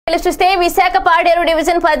చూస్తే విశాఖ పాడేరు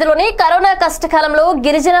డివిజన్ పరిధిలోని కరోనా కష్టకాలంలో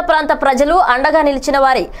గిరిజన ప్రాంత ప్రజలు అండగా నిలిచిన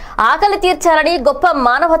వారి ఆకలి తీర్చాలని గొప్ప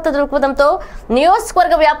మానవత్వ దృక్పథంతో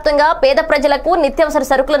నియోజకవర్గ వ్యాప్తంగా పేద ప్రజలకు నిత్యావసర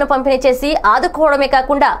సరుకులను పంపిణీ చేసి ఆదుకోవడమే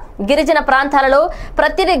కాకుండా గిరిజన ప్రాంతాలలో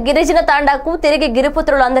ప్రతి గిరిజన తాండాకు తిరిగి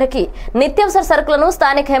గిరిపుత్రులందరికీ నిత్యావసర సరుకులను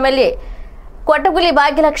స్థానిక ఎమ్మెల్యే కొట్టగులి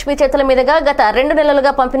భాగ్యలక్ష్మి చేతుల మీదుగా గత 2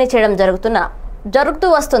 నెలలుగా పంపిణీ చేయడం జరుగుతూ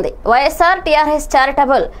వస్తుంది. YSR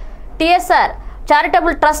TSR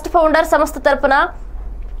charitable trust founder సంస్థ తరపున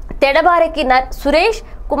తెడబారికి సురేష్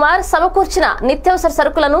కుమార్ సమకూర్చిన నిత్యావసర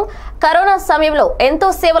సరుకులను కరోనా సమయంలో ఎంతో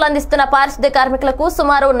సేవలు అందిస్తున్న పారిశుద్ధ్య కార్మికులకు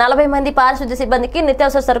సుమారు 40 మంది పారిశుద్ధ్య సిబ్బందికి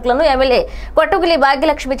నిత్యావసర సరుకులను ఎమ్మెల్యే కొట్టగులి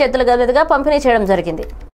భాగ్యలక్ష్మి చేతుల మీదుగా పంపిణీ చేయడం జరిగింది.